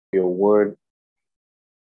Your word.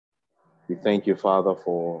 We thank you, Father,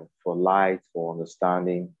 for light, for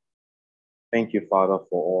understanding. Thank you, Father,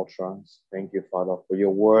 for utterance. Thank you, Father, for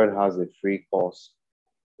your word has a free course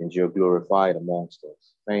and you're glorified amongst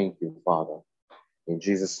us. Thank you, Father. In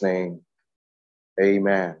Jesus' name,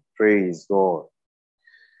 amen. Praise God.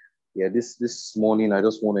 Yeah, this morning, I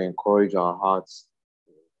just want to encourage our hearts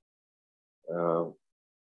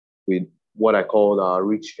with what I call our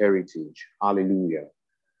rich heritage. Hallelujah.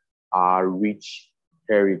 Our rich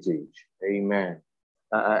heritage. Amen.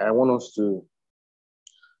 I want us to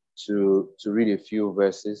read a few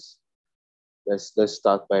verses. Let's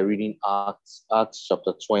start by reading Acts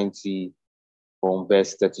chapter 20 from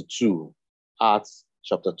verse 32. Acts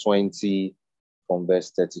chapter 20 from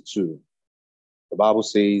verse 32. The Bible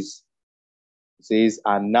says,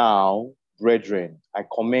 "And now, brethren, I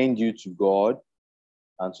commend you to God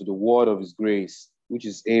and to the word of his grace, which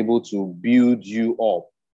is able to build you up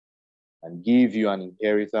and give you an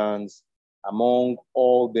inheritance among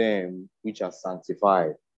all them which are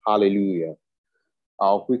sanctified." Hallelujah.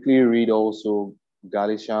 I'll quickly read also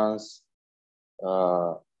Galatians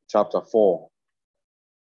chapter 4.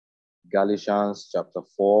 Galatians chapter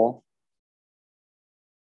 4.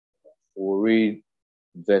 We'll read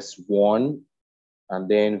verse 1 and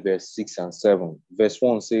then verse 6 and 7. Verse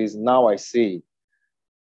 1 says, "Now I say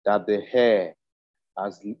that the heir,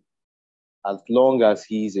 as long as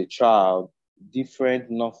he is a child, different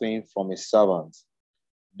nothing from a servant,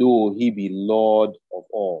 though he be Lord of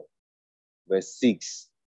all." Verse 6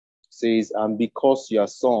 says, "And because you are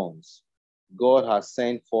sons, God has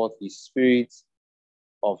sent forth his spirit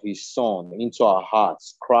of his Son into our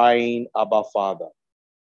hearts, crying, Abba, Father.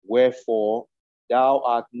 Wherefore, thou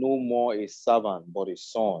art no more a servant, but a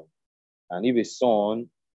son. And if a son,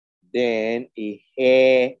 then a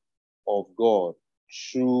heir of God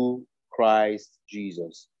through Christ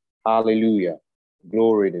Jesus." Hallelujah.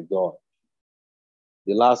 Glory to God.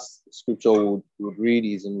 The last scripture we would read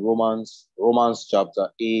is in Romans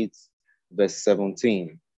chapter 8, verse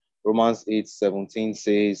 17. Romans 8:17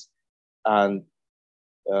 says, "And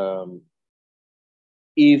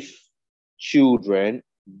if children,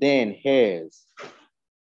 then heirs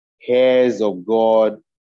of God,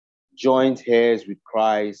 joint heirs with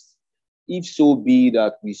Christ, if so be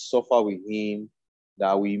that we suffer with him,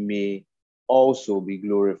 that we may also be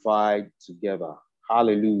glorified together."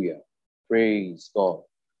 Hallelujah. Praise God.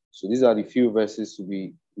 So these are the few verses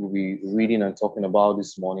we'll be reading and talking about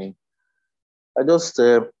this morning. I just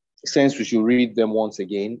sense we should read them once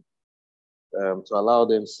again to allow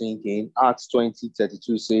them sink in. Acts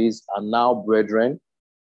 20:32 says, "And now, brethren,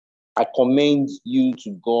 I commend you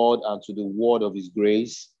to God and to the word of his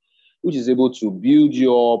grace, which is able to build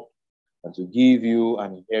you up and to give you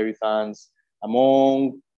an inheritance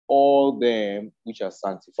among all them which are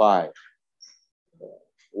sanctified."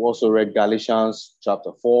 We also read Galatians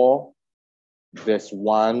chapter 4, verse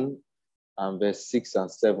 1 and verse 6 and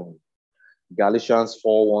 7. Galatians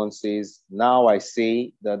 4:1 says, "Now I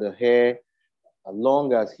say that the heir, as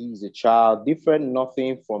long as he is a child, different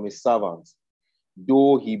nothing from a servant,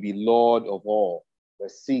 though he be Lord of all."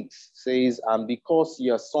 Verse 6 says, "And because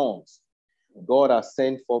ye are sons, God has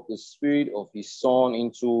sent forth the spirit of his Son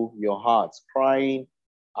into your hearts, crying,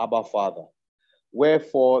 Abba, Father.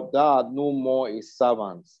 Wherefore thou art no more a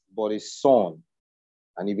servant, but a son.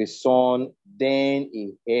 And if a son, then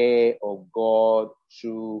a heir of God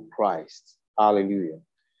through Christ." Hallelujah.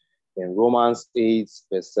 In Romans 8,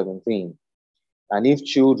 verse 17. "And if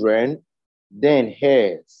children, then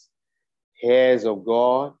heirs of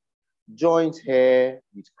God, joint heir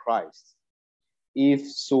with Christ.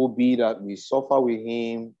 If so be that we suffer with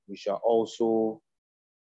him,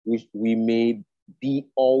 we may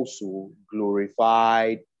be also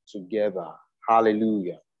glorified together."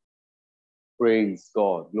 Hallelujah. Praise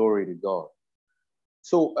God. Glory to God.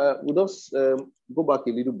 So we'll just go back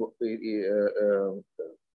a little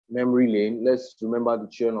memory lane. Let's remember the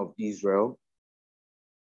children of Israel.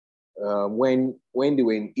 When they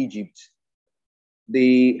were in Egypt,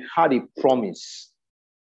 they had a promise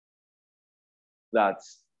that,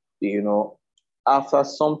 after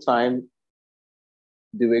some time,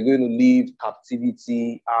 they were going to leave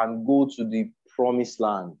captivity and go to the promised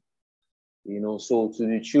land. So to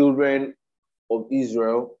the children of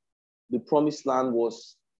Israel, the promised land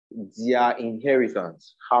was their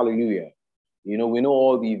inheritance. Hallelujah. We know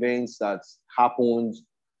all the events that happened,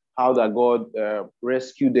 how that God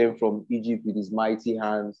rescued them from Egypt with his mighty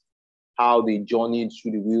hands, how they journeyed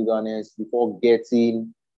through the wilderness before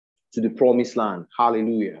getting to the promised land.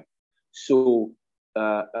 Hallelujah. So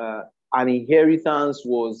an inheritance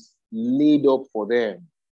was laid up for them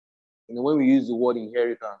when we use the word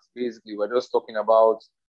inheritance, basically, we're just talking about,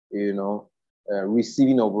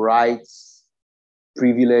 receiving of rights,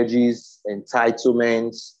 privileges,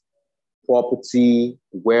 entitlements, property,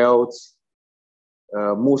 wealth,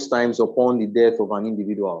 most times upon the death of an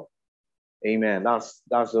individual. Amen. That's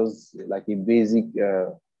just like a basic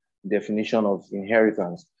definition of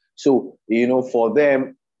inheritance. So, for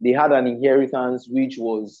them, they had an inheritance, which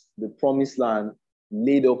was the promised land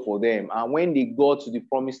laid up for them. And when they got to the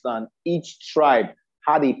promised land, each tribe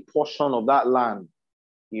had a portion of that land,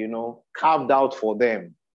 carved out for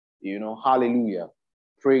them. Hallelujah.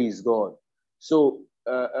 Praise God. So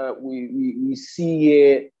we see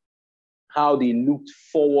here how they looked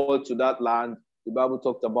forward to that land. The Bible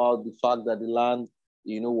talked about the fact that the land,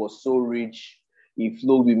 was so rich. It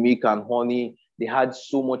flowed with milk and honey. They had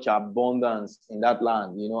so much abundance in that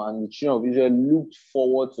land, and the children of Israel looked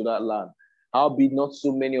forward to that land. Howbeit not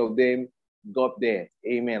so many of them got there.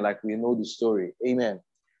 Amen. Like we know the story. Amen.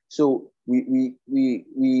 So we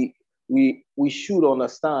should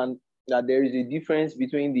understand that there is a difference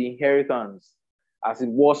between the inheritance as it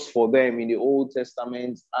was for them in the Old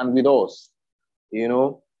Testament and with us. In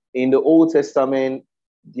the Old Testament,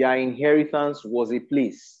 their inheritance was a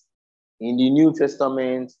place. In the New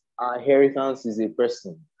Testament, our inheritance is a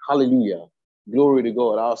person. Hallelujah. Glory to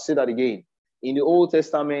God. I'll say that again. In the Old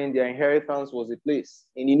Testament, their inheritance was a place.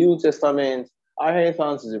 In the New Testament, our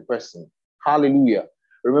inheritance is a person. Hallelujah.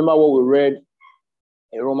 Remember what we read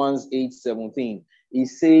in Romans 8:17. It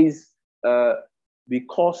says,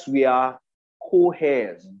 because we are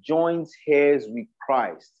co-heirs, joint heirs with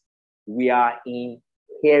Christ, we are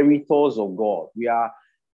inheritors of God. We are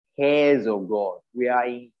heirs of God. We are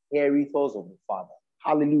inheritors of the Father.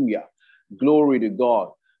 Hallelujah. Glory to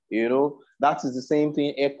God. That is the same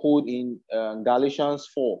thing echoed in Galatians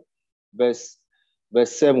 4, verse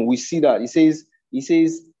 7. We see that. It says,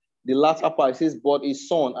 the latter part, it says, but a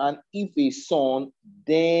son, and if a son,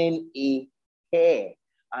 then a heir,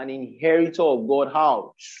 an inheritor of God.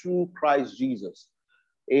 How? Through Christ Jesus.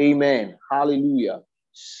 Amen. Hallelujah.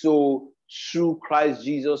 So through Christ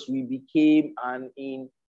Jesus, we became an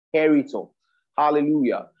inheritor.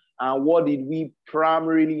 Hallelujah. And what did we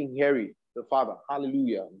primarily inherit? The Father.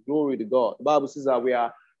 Hallelujah. Glory to God. The Bible says that we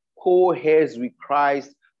are co-heirs with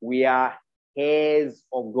Christ. We are heirs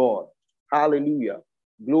of God. Hallelujah.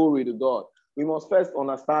 Glory to God. We must first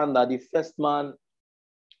understand that the first man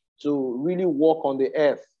to really walk on the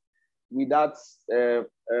earth with that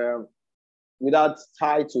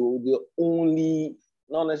title, the only,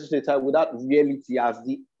 not necessarily title, with that reality as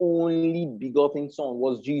the only begotten son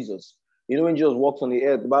was Jesus. When Jesus walked on the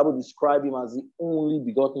earth, the Bible described him as the only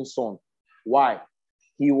begotten son. Why?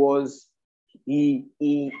 He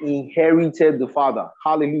inherited the Father.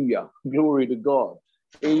 Hallelujah. Glory to God.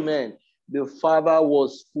 Amen. The Father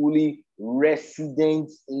was fully resident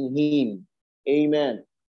in him. Amen.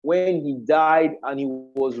 When he died and he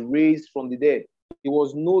was raised from the dead, he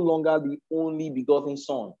was no longer the only begotten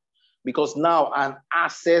son, because now an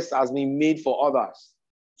access has been made for others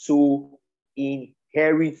to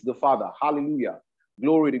inherit the Father. Hallelujah.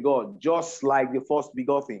 Glory to God. Just like the first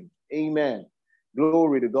begotten. Amen.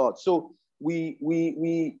 Glory to God. So we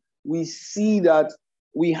see that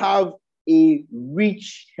we have a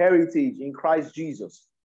rich heritage in Christ Jesus.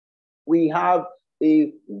 We have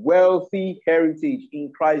a wealthy heritage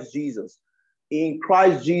in Christ Jesus. In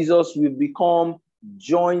Christ Jesus, we've become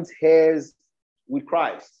joint heirs with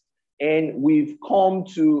Christ. And we've come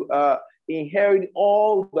to inherit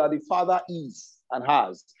all that the Father is and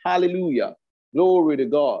has. Hallelujah. Glory to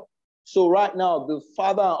God. So right now, the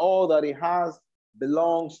Father and all that he has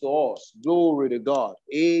belongs to us. Glory to God.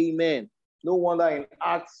 Amen. No wonder in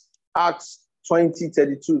Acts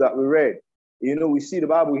 20:32 that we read, we see the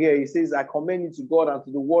Bible here. It says, I commend you to God and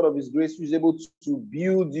to the word of his grace, who is able to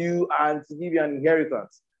build you and to give you an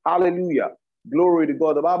inheritance. Hallelujah. Glory to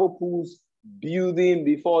God. The Bible puts building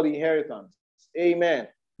before the inheritance. Amen.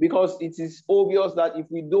 Because it is obvious that if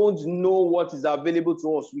we don't know what is available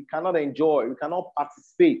to us, we cannot enjoy, we cannot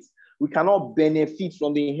participate, we cannot benefit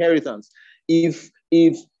from the inheritance. If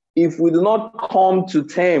we do not come to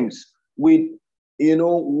terms with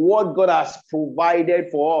what God has provided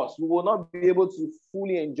for us, we will not be able to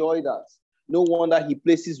fully enjoy that. No wonder he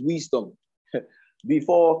places wisdom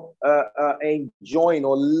before enjoying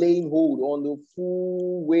or laying hold on the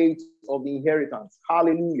full weight of the inheritance.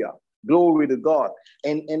 Hallelujah. Glory to God.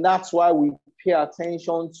 And that's why we pay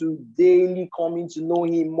attention to daily coming to know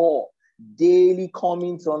him more, daily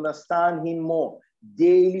coming to understand him more,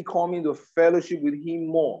 daily coming to fellowship with him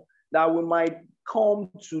more, that we might come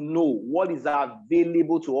to know what is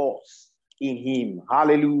available to us in him.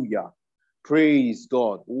 Hallelujah. Praise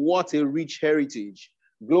God. What a rich heritage.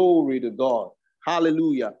 Glory to God.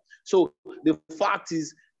 Hallelujah. So the fact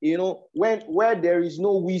is, where there is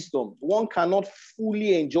no wisdom, one cannot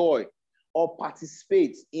fully enjoy or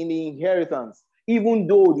participate in the inheritance, even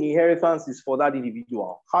though the inheritance is for that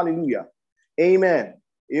individual. Hallelujah. Amen.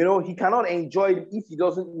 He cannot enjoy it if he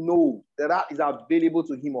doesn't know that that is available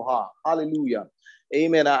to him or her. Hallelujah.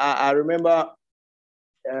 Amen. I remember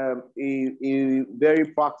a very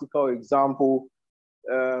practical example.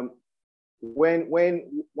 When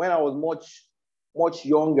I was much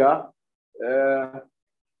younger,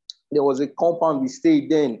 there was a compound we stayed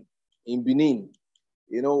then in Benin.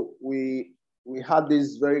 We had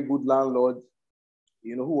this very good landlord,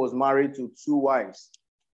 who was married to 2 wives.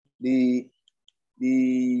 The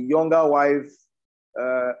younger wife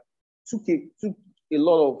took a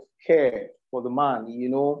lot of care for the man.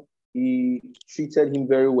 He treated him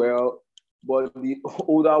very well. But the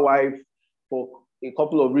older wife, for a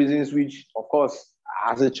couple of reasons, which, of course,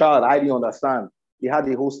 as a child, I didn't understand. They had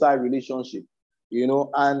a hostile relationship,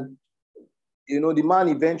 and the man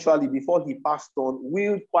eventually, before he passed on,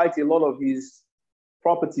 willed quite a lot of his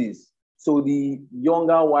properties. So the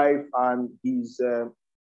younger wife and his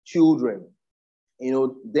children,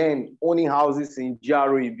 then owning houses in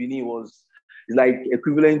GRA in Benin was like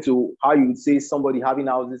equivalent to how you would say somebody having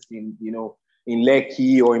houses in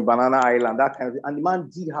Lekki or in Banana Island, that kind of thing. And the man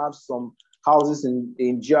did have some houses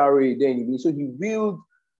in GRA then. So he willed,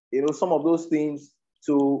 some of those things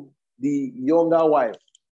to the younger wife.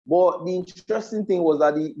 But the interesting thing was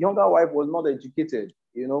that the younger wife was not educated.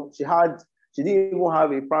 She didn't even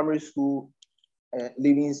have a primary school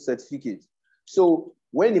living certificate. So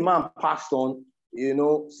when the man passed on,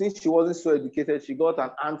 since she wasn't so educated, she got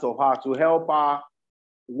an aunt of her to help her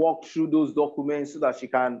walk through those documents so that she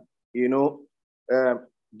can,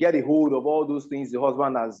 get a hold of all those things the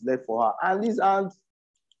husband has left for her. And this aunt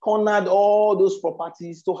cornered all those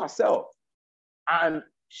properties to herself. And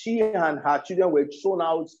she and her children were thrown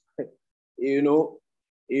out,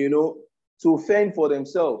 to fend for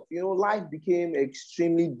themselves. Life became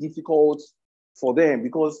extremely difficult for them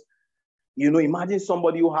because, imagine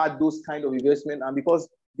somebody who had those kind of investment, and because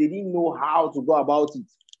they didn't know how to go about it,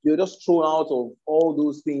 they were just thrown out of all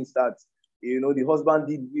those things that, the husband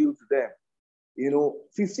did will to them.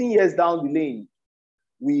 15 years down the lane,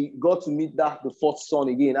 we got to meet the fourth son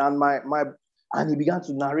again, and and he began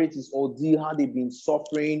to narrate his ordeal, how they've been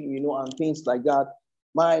suffering, and things like that.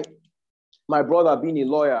 My brother, being a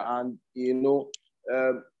lawyer, and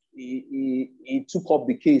he took up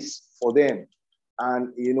the case for them,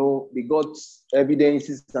 and they got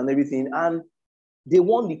evidences and everything, and they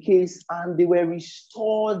won the case, and they were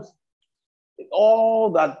restored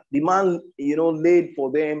all that the man laid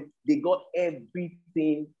for them. They got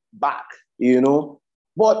everything back.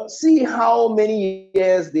 But see how many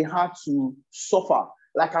years they had to suffer,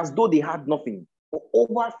 like as though they had nothing. For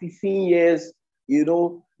over 15 years,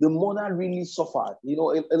 the mother really suffered.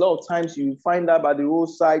 A lot of times you find that by the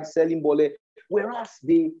roadside selling bole, whereas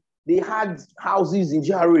they had houses in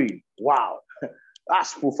GRA. Wow,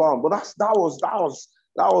 that's profound. But that was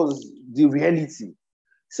the reality.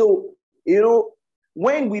 So,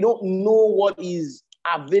 when we don't know what is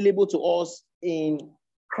available to us in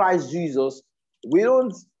Christ Jesus, we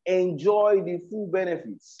don't enjoy the full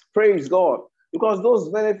benefits. Praise God. Because those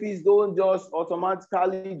benefits don't just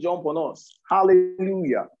automatically jump on us.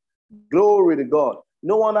 Hallelujah. Glory to God.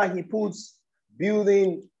 No wonder he puts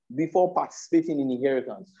building before participating in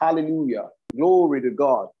inheritance. Hallelujah. Glory to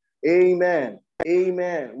God. Amen.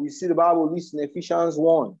 Amen. We see the Bible lists in Ephesians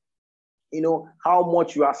 1. How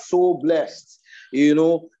much you are so blessed. He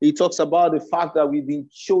talks about the fact that we've been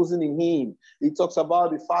chosen in him. He talks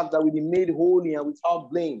about the fact that we've been made holy and without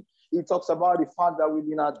blame. He talks about the fact that we've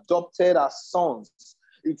been adopted as sons.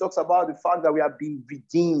 He talks about the fact that we have been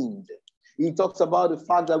redeemed. He talks about the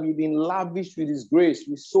fact that we've been lavished with his grace,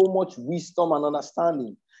 with so much wisdom and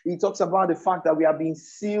understanding. He talks about the fact that we have been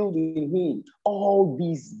sealed in him. All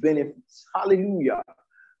these benefits. Hallelujah.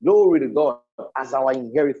 Glory to God as our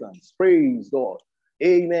inheritance. Praise God.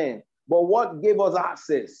 Amen. But what gave us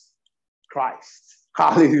access? Christ.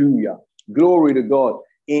 Hallelujah. Glory to God.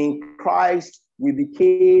 In Christ, we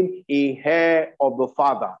became a heir of the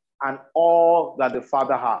Father and all that the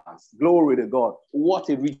Father has. Glory to God. What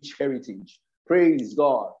a rich heritage. Praise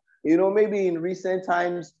God. Maybe in recent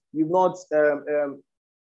times, you've not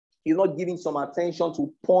giving some attention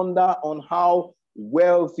to ponder on how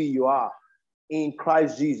wealthy you are in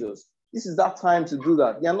Christ Jesus. This is that time to do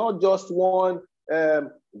that. You're not just one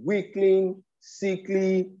weakling,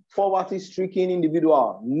 sickly, poverty-stricken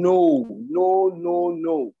individual. No.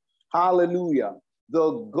 Hallelujah.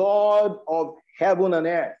 the God of heaven and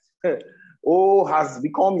earth, oh, has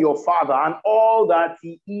become your father, and all that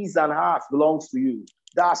he is and has belongs to you.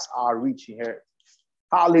 That's our rich inheritance.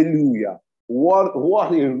 Hallelujah.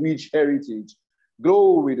 What a rich heritage.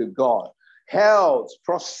 Glory to God. Health,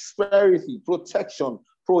 prosperity, protection,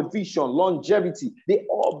 provision, longevity, they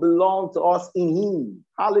all belong to us in him.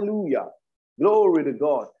 Hallelujah. Glory to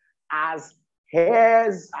God. As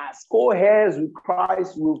heirs, as co-heirs with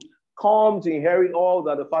Christ, will come to inherit all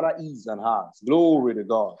that the Father is and has. Glory to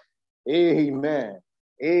God. Amen.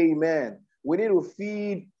 Amen. We need to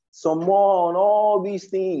feed some more on all these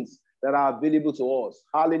things that are available to us.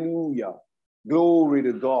 Hallelujah. Glory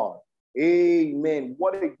to God. Amen.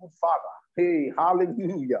 What a good Father. Hey,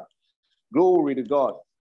 hallelujah. Glory to God.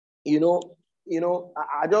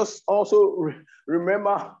 I just also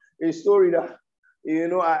remember a story that,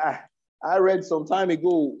 I read some time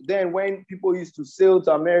ago. Then when people used to sail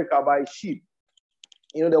to America by ship,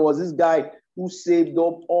 there was this guy who saved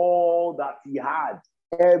up all that he had,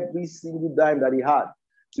 every single dime that he had,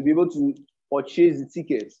 to be able to purchase the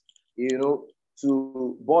tickets,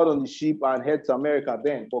 to board on the ship and head to America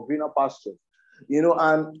then for greener pastures,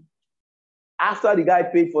 and after the guy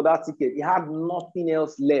paid for that ticket, he had nothing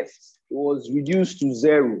else left. It was reduced to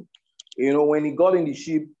zero. When he got in the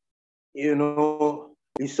ship,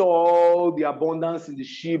 he saw all the abundance in the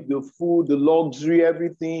ship, the food, the luxury,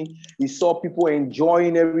 everything. He saw people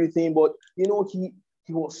enjoying everything, but he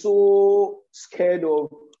was so scared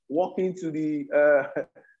of walking to the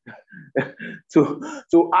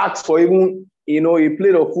to ask for even a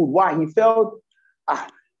plate of food. Why? He felt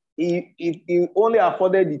he only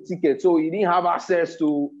afforded the ticket, so he didn't have access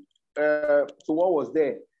to what was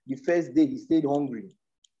there. The first day he stayed hungry.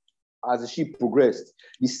 As the ship progressed,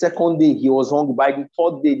 the second day he was hungry. By the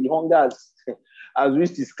third day, the hunger has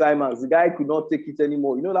reached its climax. The guy could not take it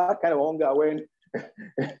anymore. That kind of hunger when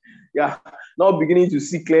not beginning to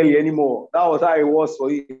see clearly anymore. That was how it was for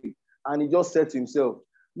him. And he just said to himself,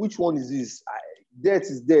 which one is this? Death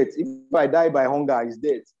is death. If I die by hunger, it's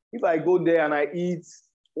death. If I go there and I eat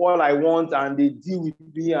all I want and they deal with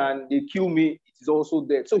me and they kill me, it is also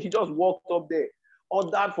death. So he just walked up there,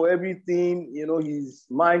 ordered for everything, his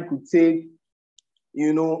mind could take,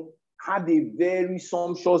 had a very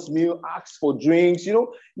sumptuous meal, asked for drinks,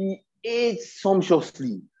 he ate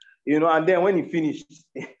sumptuously, and then when he finished,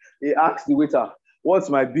 he asked the waiter, what's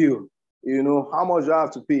my bill? How much do I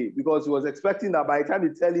have to pay? Because he was expecting that by the time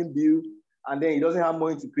they tell him bill and then he doesn't have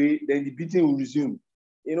money to pay, then the beating will resume,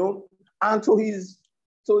 and so he's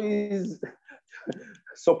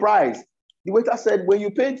surprised. The waiter said, when you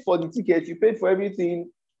paid for the ticket, you paid for everything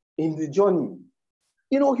in the journey.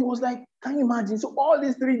 He was like, can you imagine? So all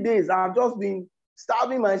these 3 days, I've just been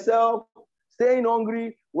starving myself, staying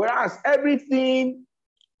hungry, whereas everything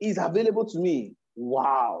is available to me.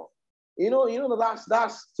 Wow.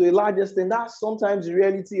 That's to a large extent, that's sometimes the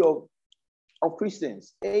reality of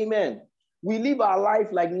Christians. Amen. We live our life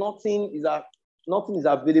like nothing is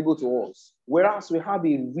available to us, whereas we have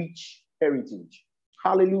a rich heritage.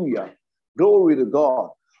 Hallelujah. Glory to God.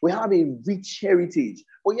 We have a rich heritage,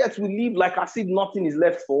 but yet we live like as if nothing is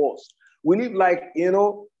left for us. We live like,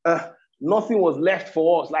 nothing was left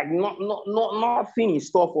for us, like nothing in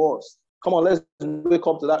store for us. Come on, let's wake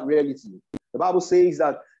up to that reality. The Bible says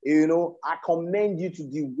that, I commend you to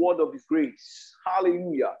the word of his grace.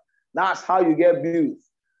 Hallelujah. That's how you get built,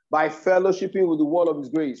 by fellowshipping with the word of his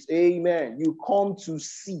grace. Amen. You come to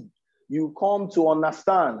see. You come to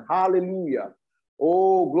understand. Hallelujah.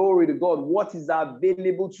 Oh, glory to God. What is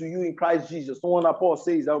available to you in Christ Jesus? Someone that Paul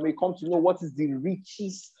says that we may come to know what is the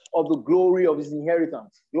riches of the glory of his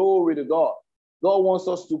inheritance. Glory to God. God wants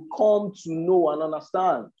us to come to know and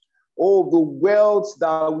understand, the wealth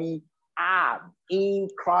that we have in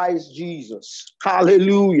Christ Jesus.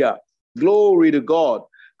 Hallelujah. Glory to God.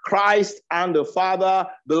 Christ and the Father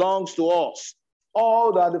belongs to us.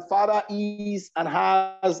 All that the Father is and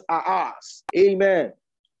has are ours. Amen.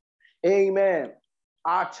 Amen.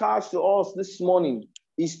 Our charge to us this morning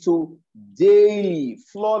is to daily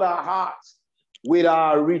flood our hearts with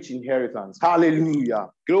our rich inheritance. Hallelujah.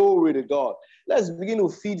 Glory to God. Let's begin to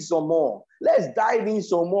feed some more. Let's dive in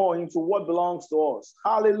some more into what belongs to us.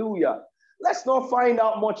 Hallelujah. Let's not find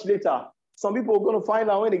out much later. Some people are going to find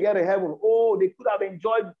out when they get to heaven, they could have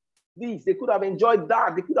enjoyed this, they could have enjoyed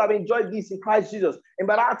that, they could have enjoyed this in Christ Jesus. And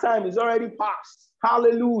by that time, it's already past.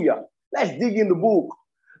 Hallelujah. Let's dig in the book.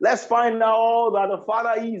 Let's find out all that the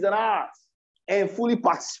Father is and has, and fully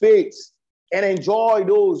participate and enjoy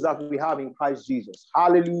those that we have in Christ Jesus.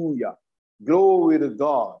 Hallelujah. Glory to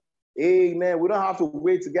God. Amen. We don't have to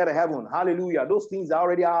wait to get to heaven. Hallelujah. Those things are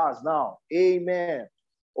already ours now. Amen.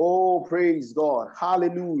 Oh, praise God.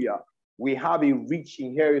 Hallelujah. We have a rich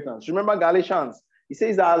inheritance. Remember Galatians? It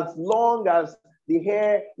says that as long as the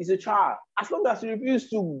heir is a child, as long as he refuses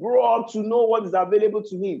to grow up to know what is available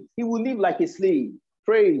to him, he will live like a slave.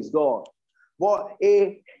 Praise God. But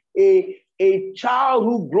a child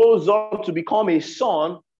who grows up to become a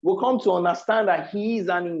son will come to understand that he is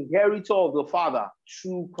an inheritor of the Father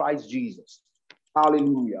through Christ Jesus.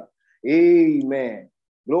 Hallelujah. Amen.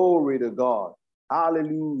 Glory to God.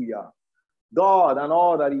 Hallelujah. God and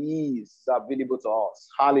all that he is available to us.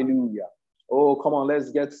 Hallelujah. Oh, come on,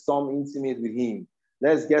 let's get some intimate with him.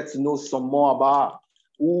 Let's get to know some more about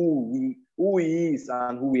who he is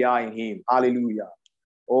and who we are in him. Hallelujah.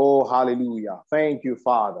 Oh, hallelujah. Thank you,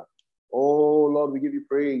 Father. Oh, Lord, we give you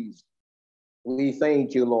praise. We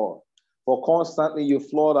thank you, Lord, for constantly you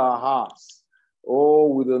flood our hearts, oh,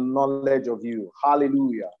 with the knowledge of you.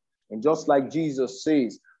 Hallelujah. And just like Jesus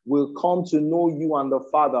says, we'll come to know you and the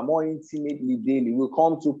Father more intimately daily. We'll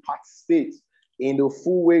come to participate in the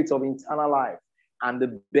full weight of eternal life and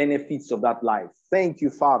the benefits of that life. Thank you,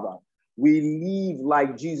 Father. We live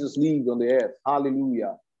like Jesus lived on the earth.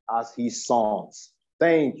 Hallelujah. As his sons.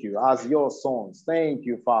 Thank you. As your sons. Thank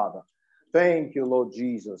you, Father. Thank you, Lord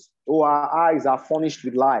Jesus. Oh, our eyes are furnished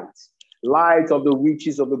with light. Light of the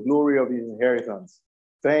riches of the glory of his inheritance.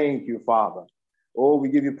 Thank you, Father. Oh, we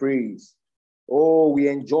give you praise. Oh, we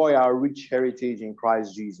enjoy our rich heritage in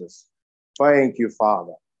Christ Jesus. Thank you,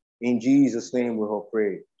 Father. In Jesus' name we will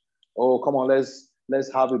pray. Oh, come on,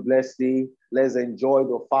 let's have a blessed day. Let's enjoy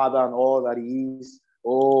the Father and all that he is.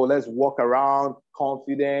 Oh, let's walk around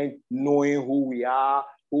confident, knowing who we are,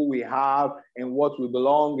 who we have, and what we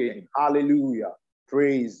belong in. Hallelujah.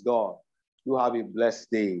 Praise God. You have a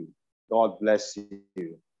blessed day. God bless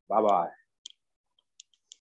you. Bye-bye.